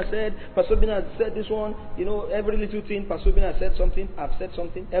Pastor Bina said. Pastor Bina said this one. You know, every little thing, Pastor Bina said something. I've said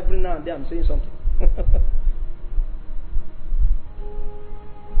something. Every now and then I'm saying something.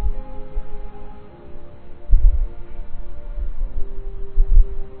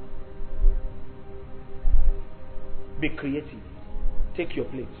 Be creative. Take your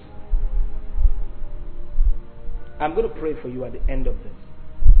place. I'm going to pray for you at the end of this.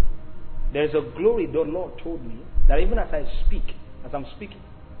 There's a glory the Lord told me that even as I speak, as I'm speaking,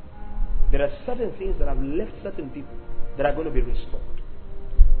 there are certain things that have left certain people that are going to be restored.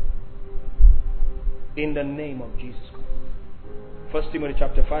 In the name of Jesus Christ. 1 Timothy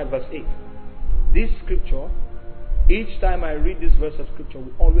chapter 5 verse 8. This scripture, each time I read this verse of scripture,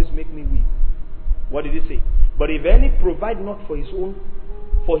 will always make me weep. What did it say? But if any provide not for his own,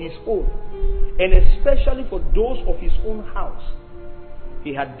 and especially for those of his own house,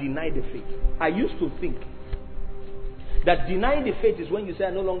 he had denied the faith. I used to think that denying the faith is when you say,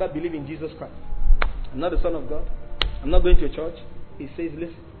 I no longer believe in Jesus Christ. I'm not the Son of God. I'm not going to a church. He says,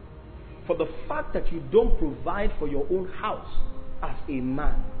 listen, for the fact that you don't provide for your own house as a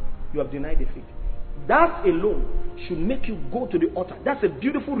man, you have denied the faith. That alone should make you go to the altar. That's a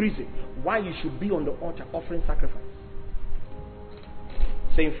beautiful reason why you should be on the altar offering sacrifice.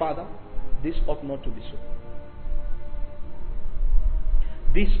 Saying, Father, this ought not to be so.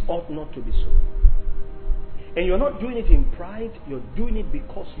 This ought not to be so. And you're not doing it in pride. You're doing it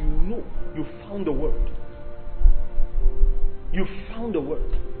because you know you found the word. You found the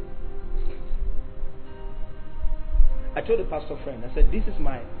word. I told a pastor friend, I said, this is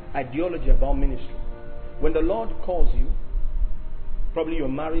my ideology about ministry. When the Lord calls you, probably you're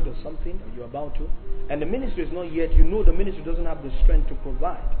married or something, or you're about to, and the ministry is not yet, you know the ministry doesn't have the strength to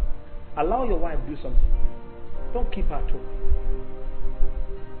provide. Allow your wife to do something. Don't keep her at home.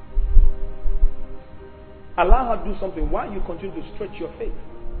 Allow her to do something while you continue to stretch your faith.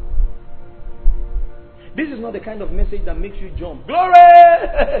 This is not the kind of message that makes you jump. Glory!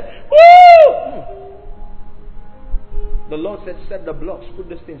 Woo! The Lord said, set the blocks, put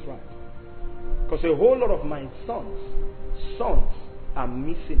these things right. Because a whole lot of my sons are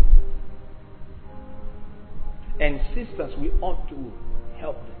missing. And sisters, we ought to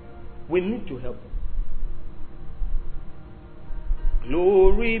help them. We need to help them.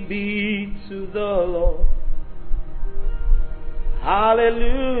 Glory be to the Lord.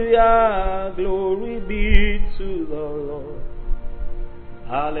 Hallelujah. Glory be to the Lord.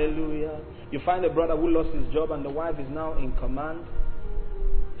 Hallelujah. You find a brother who lost his job and the wife is now in command.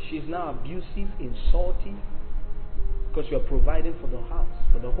 She's now abusive, insulting, because you are providing for the house,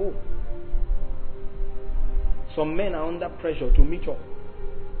 for the home. Some men are under pressure to meet up.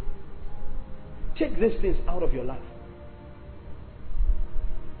 Take these things out of your life.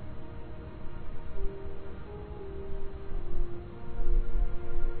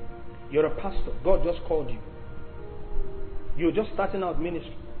 You're a pastor. God just called you. You're just starting out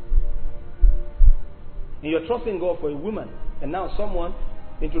ministry. And you're trusting God for a woman. And now someone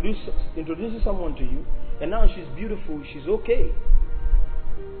introduces someone to you. And now she's beautiful. She's okay.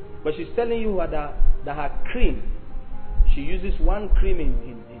 But she's telling you that her cream, she uses one cream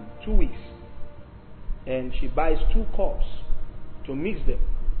in 2 weeks. And she buys 2 cups to mix them.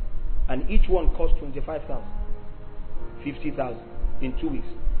 And each one costs 25,000, 50,000 in 2 weeks.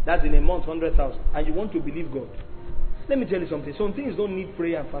 That's in a month, 100,000. And you want to believe God. Let me tell you something. Some things don't need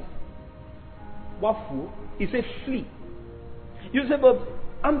prayer and fasting. Wafu is a flea. You say, but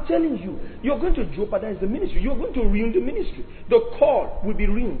I'm telling you, you're going to jeopardize the ministry. You're going to ruin the ministry. The call will be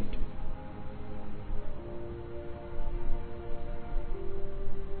ruined.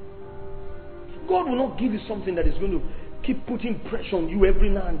 God will not give you something that is going to keep putting pressure on you every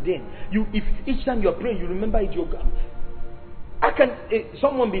now and then. If each time you're praying, you remember it. How can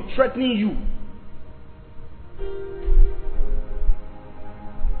someone be threatening you?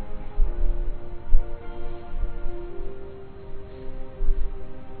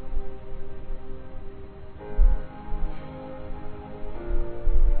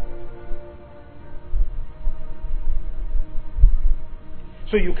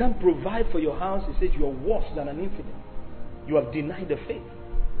 So you can't provide for your house. He says you are worse than an infidel. You have denied the faith.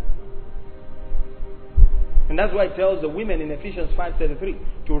 And that's why it tells the women in Ephesians 5:33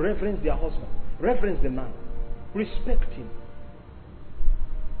 to reverence their husband. Reverence the man. Respect him.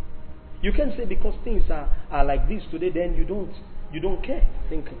 You can't say because things are like this today, then you don't care. I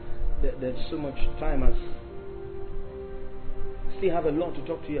think there's so much time. I still have a lot to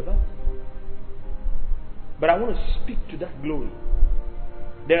talk to you about. But I want to speak to that glory.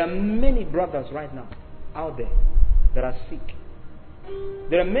 There are many brothers right now out there that are sick.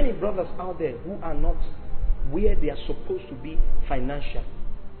 There are many brothers out there who are not where they are supposed to be financially.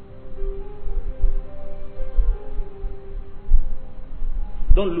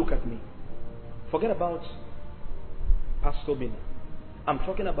 Don't look at me. Forget about Pastor Bina. I'm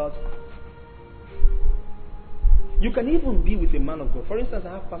talking about, you can even be with a man of God. For instance,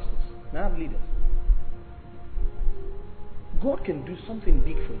 I have pastors and I have leaders. God can do something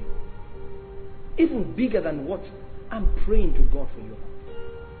big for you. Even bigger than what I'm praying to God for you.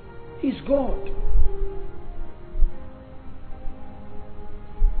 He's God.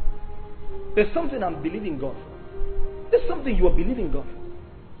 There's something I'm believing God for. There's something you are believing God for.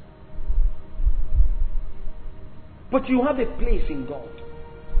 But you have a place in God.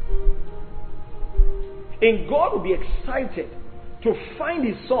 And God will be excited to find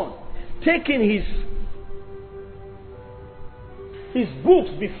His Son taking His books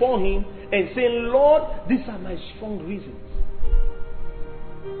before Him and saying, Lord, these are my strong reasons.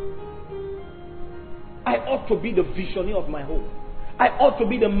 I ought to be the visionary of my home. I ought to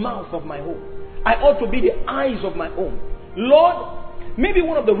be the mouth of my home. I ought to be the eyes of my home. Lord, maybe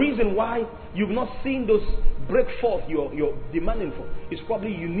one of the reasons why you've not seen those break forth you're demanding for is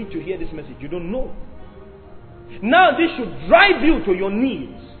probably you need to hear this message. You don't know. Now this should drive you to your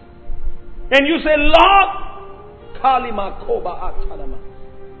knees. And you say, Lord, Kalima Koba Atanama.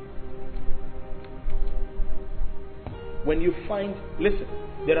 When you find, listen,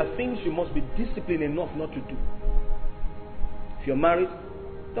 there are things you must be disciplined enough not to do. If you're married,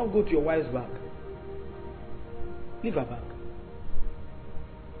 don't go to your wife's back. Leave her back.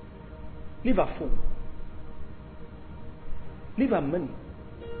 Leave her phone. Leave her money.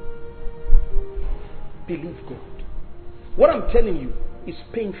 Believe God. What I'm telling you is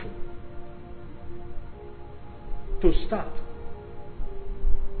painful to start.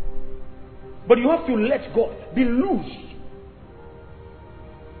 But you have to let God be loose.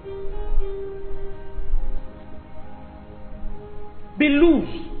 Be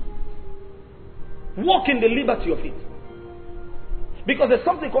loose. Walk in the liberty of it. Because there's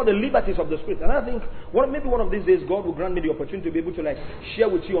something called the liberties of the Spirit. And I think maybe one of these days God will grant me the opportunity to be able to share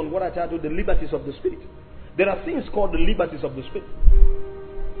with you on what I titled the liberties of the Spirit. There are things called the liberties of the Spirit.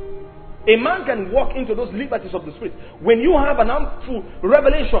 A man can walk into those liberties of the Spirit. When you have an ample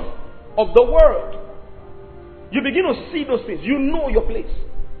revelation of the Word, you begin to see those things. You know your place.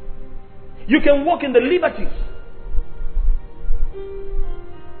 You can walk in the liberties.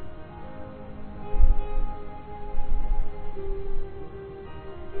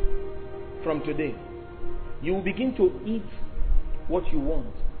 From today, you will begin to eat what you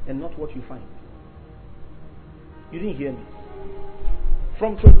want and not what you find. You didn't hear me.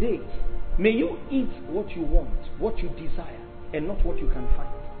 From today, may you eat what you want, what you desire, and not what you can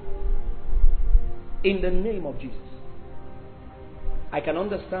find. In the name of Jesus. I can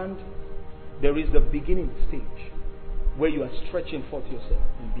understand there is the beginning stage where you are stretching forth yourself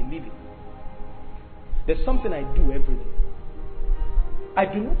and believing. There's something I do every day. I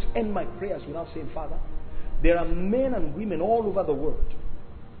do not end my prayers without saying, Father, there are men and women all over the world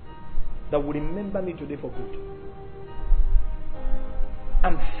that will remember me today for good.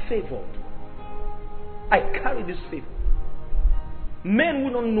 I'm favored. I carry this favor. Men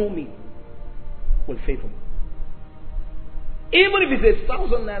who don't know me will favor me. Even if it's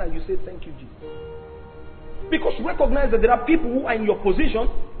 1,000 naira, you say, thank you, Jesus. Because recognize that there are people who are in your position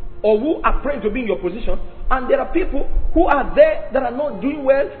or who are praying to be in your position, and there are people who are there that are not doing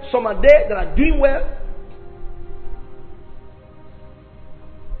well. Some are there that are doing well.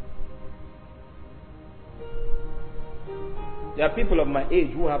 There are people of my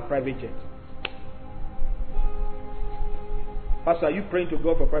age who have private jets. Pastor, are you praying to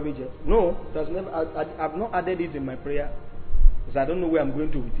God for private jets? No, I've not added it in my prayer because I don't know where I'm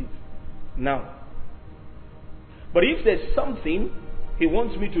going to with it now. But if there's something He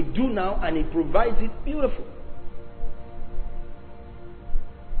wants me to do now and He provides it, beautiful.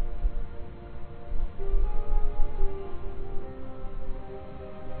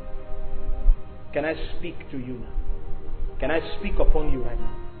 Can I speak to you now? Can I speak upon you right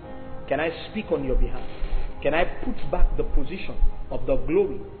now? Can I speak on your behalf? Can I put back the position of the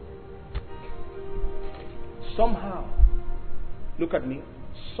glory? Somehow, look at me,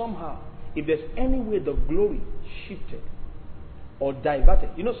 somehow, if there's any way the glory shifted or diverted,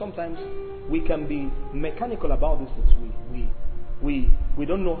 you know, sometimes we can be mechanical about these things. We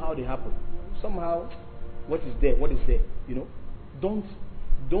don't know how they happen. Somehow, what is there? You know, don't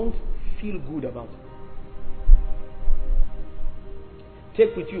feel good about it.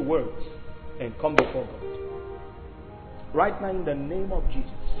 Take with you words and come before God. Right now, in the name of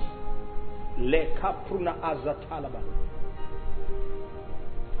Jesus,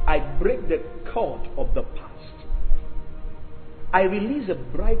 I break the cord of the past. I release a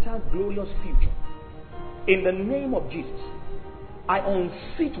brighter, glorious future. In the name of Jesus, I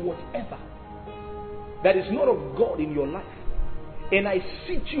unseat whatever that is not of God in your life, and I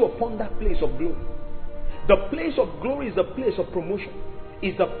seat you upon that place of glory. The place of glory is the place of promotion,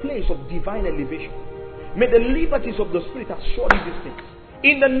 is the place of divine elevation. May the liberties of the Spirit assure you these things.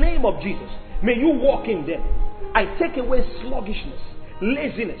 In the name of Jesus, may you walk in them. I take away sluggishness,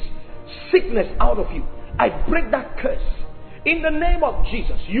 laziness, sickness out of you. I break that curse. In the name of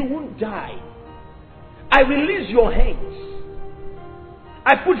Jesus, you won't die. I release your hands.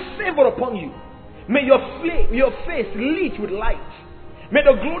 I put favor upon you. May your face lit with light. May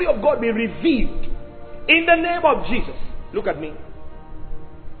the glory of God be revealed. In the name of Jesus. Look at me.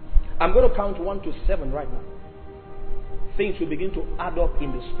 I'm going to count 1 to 7 right now. Things will begin to add up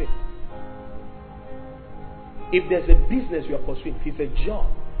in the Spirit. If there's a business you are pursuing, if it's a job,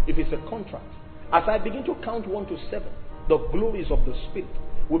 if it's a contract, as I begin to count 1 to 7, the glories of the Spirit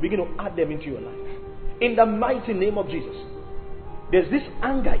will begin to add them into your life. In the mighty name of Jesus. There's this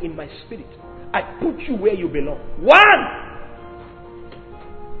anger in my spirit. I put you where you belong. 1,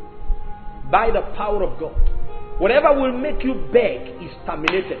 by the power of God. Whatever will make you beg is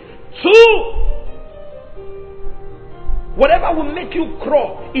terminated. 2, whatever will make you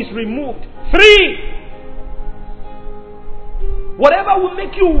crawl is removed. 3, whatever will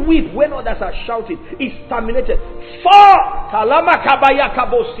make you weep when others are shouting is terminated. 4,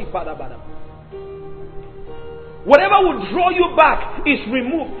 whatever will draw you back is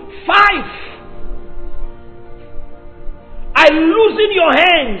removed. 5, I loosen your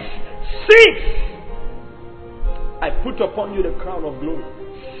hands. 6, I put upon you the crown of glory.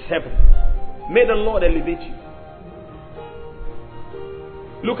 7, may the Lord elevate you.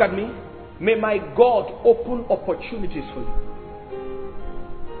 Look at me. May my God open opportunities for you.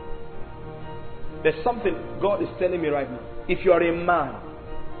 There's something God is telling me right now. If you are a man,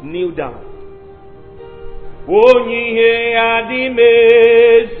 kneel down. Onyihe adimezima.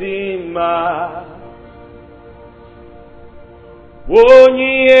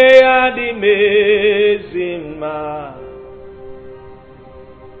 Onyihe adimezima.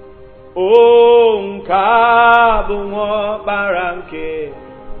 O nkabunwo baranke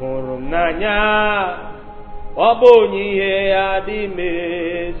hurumnanya. Obonyihe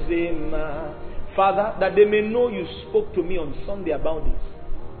adimezima. Father, that they may know you spoke to me on Sunday about this.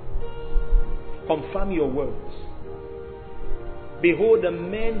 Confirm your words. Behold the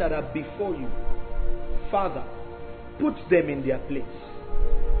men that are before you. Father, put them in their place.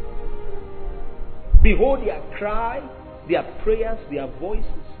 Behold their cry, their prayers, their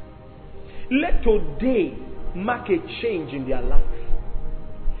voices. Let today mark a change in their life.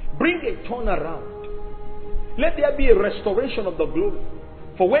 Bring a turnaround. Let there be a restoration of the glory.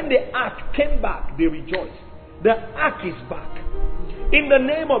 For when the ark came back, they rejoiced. The ark is back. In the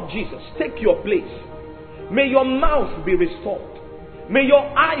name of Jesus, take your place. May your mouth be restored. May your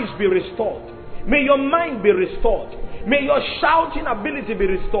eyes be restored. May your mind be restored. May your shouting ability be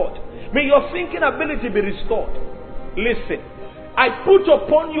restored. May your thinking ability be restored. Listen, I put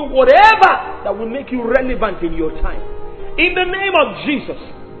upon you whatever that will make you relevant in your time. In the name of Jesus,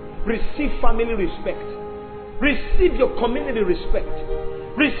 receive family respect. Receive your community respect.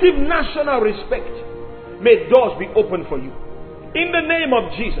 Receive national respect. May doors be open for you. In the name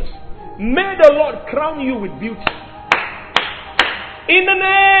of Jesus, may the Lord crown you with beauty. In the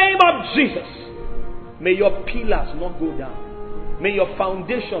name of Jesus, may your pillars not go down. May your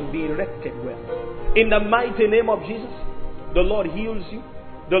foundation be erected well. In the mighty name of Jesus, the Lord heals you.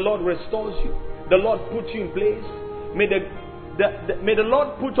 The Lord restores you. The Lord puts you in place. May the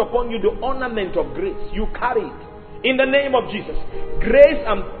Lord put upon you the ornament of grace. You carry it. In the name of Jesus, grace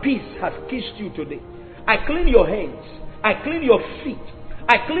and peace has kissed you today. I clean your hands. I clean your feet.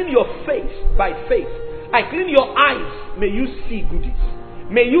 I clean your face by faith. I clean your eyes. May you see goodies.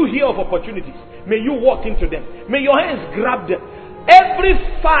 May you hear of opportunities. May you walk into them. May your hands grab them. Every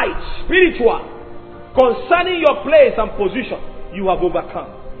fight, spiritual, concerning your place and position, you have overcome.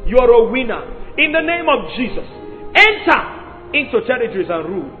 You are a winner. In the name of Jesus, enter into territories and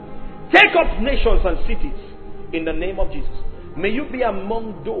rule. Take up nations and cities. In the name of Jesus, may you be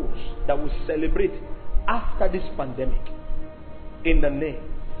among those that will celebrate after this pandemic. In the name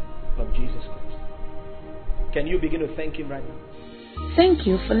of Jesus Christ. Can you begin to thank Him right now? Thank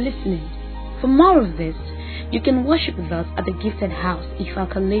you for listening. For more of this, you can worship with us at the Gifted House,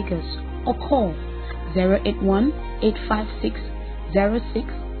 Ifaka, Lagos, or call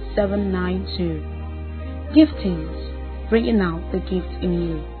 081-856-06792. Giftings, bringing out the gift in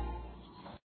you.